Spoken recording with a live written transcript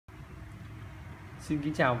Xin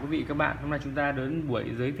kính chào quý vị các bạn. Hôm nay chúng ta đến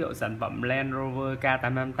buổi giới thiệu sản phẩm LAND ROVER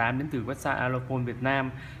K888 đến từ website ALOFONE Việt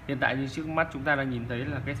Nam. Hiện tại như trước mắt chúng ta đang nhìn thấy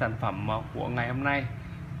là cái sản phẩm của ngày hôm nay.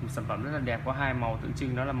 Một sản phẩm rất là đẹp, có hai màu tượng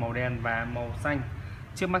trưng, đó là màu đen và màu xanh.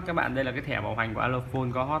 Trước mắt các bạn đây là cái thẻ bảo hành của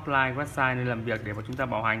ALOFONE, có hotline website nơi làm việc để mà chúng ta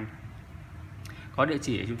bảo hành. Có địa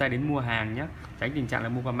chỉ để chúng ta đến mua hàng nhé, tránh tình trạng là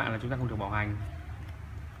mua qua mạng là chúng ta không được bảo hành.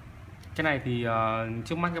 Cái này thì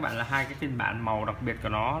trước mắt các bạn là hai cái phiên bản màu đặc biệt của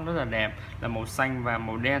nó rất là đẹp, là màu xanh và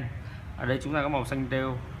màu đen. Ở đây chúng ta có màu xanh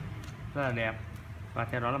têu rất là đẹp, và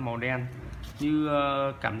theo đó là màu đen. Như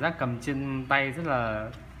cảm giác cầm trên tay rất là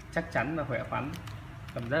chắc chắn và khỏe khoắn,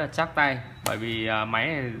 cầm rất là chắc tay, bởi vì máy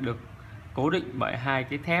này được cố định bởi hai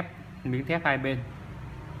cái thép, miếng thép hai bên,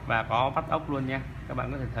 và có vắt ốc luôn nha. Các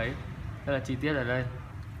bạn có thể thấy rất là chi tiết ở đây,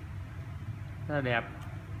 rất là đẹp.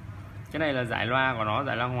 Cái này là giải loa của nó,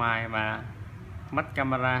 giải loa ngoài và mắt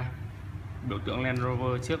camera, biểu tượng Land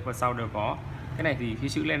Rover trước và sau đều có. Cái này thì cái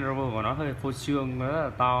chữ Land Rover của nó hơi phô trương, nó rất là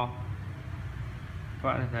to, các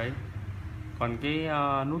bạn thấy. Còn cái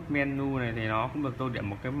nút menu này thì nó cũng được tô điểm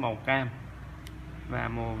một cái màu cam và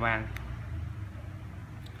màu vàng.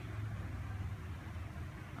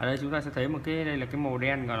 Ở đây chúng ta sẽ thấy một cái, đây là cái màu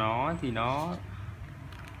đen của nó thì nó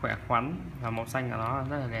khỏe khoắn, và màu xanh của nó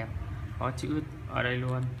rất là đẹp, có chữ ở đây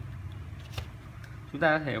luôn. Chúng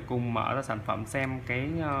ta có thể cùng mở ra sản phẩm xem cái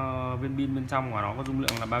viên pin bên trong của nó có dung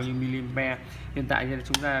lượng là bao nhiêu mAh. Hiện tại thì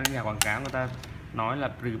chúng ta, nhà quảng cáo người ta nói là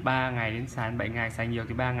từ 3 ngày đến xài 7 ngày, xài nhiều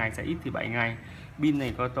thì 3 ngày, xài ít thì 7 ngày. Pin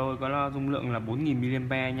này tôi có dung lượng là 4000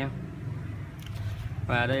 mAh nhé.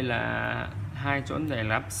 Và đây là hai chỗ để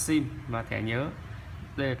lắp sim và thẻ nhớ.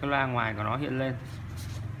 Đây là cái loa ngoài của nó hiện lên.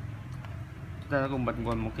 Chúng ta cùng bật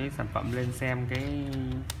nguồn một cái sản phẩm lên xem cái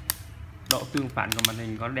độ tương phản của màn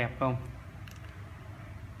hình có đẹp không.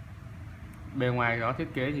 Bề ngoài đó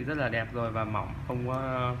thiết kế thì rất là đẹp rồi và mỏng, không có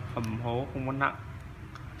hầm hố, không có nặng.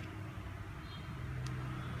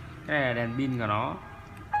 Cái này là đèn pin của nó,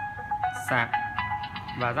 sạc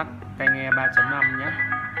và rắc tai nghe 3.5 nhé.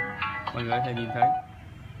 Mọi người có thể nhìn thấy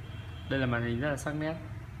đây là màn hình rất là sắc nét.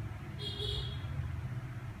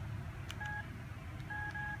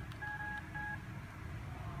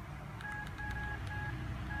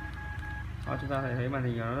 Đó, chúng ta có thể thấy màn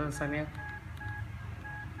hình của nó rất là sắc nét.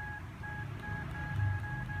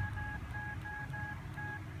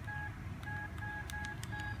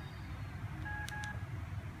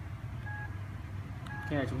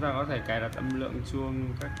 Cái này chúng ta có thể cài đặt âm lượng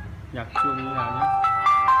chuông, các nhạc chuông như nào nhé.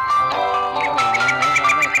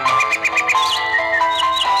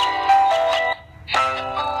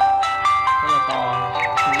 Rất là to,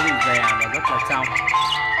 không có bị rè và rất là trong.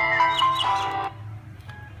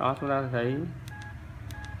 Đó, chúng ta thấy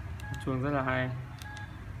chuông rất là hay.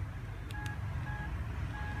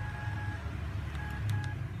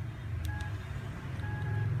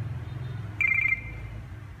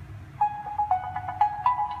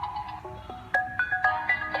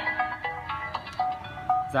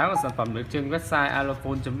 Giá của sản phẩm được trên website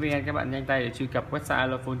ALOFONE.VN. Các bạn nhanh tay để truy cập website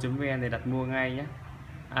ALOFONE.VN để đặt mua ngay nhé.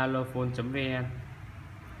 ALOFONE.VN.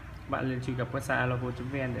 Các bạn lên truy cập website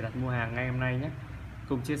ALOFONE.VN để đặt mua hàng ngay hôm nay nhé.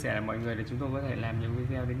 Cùng chia sẻ với mọi người để chúng tôi có thể làm nhiều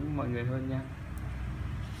video đến mọi người hơn nha.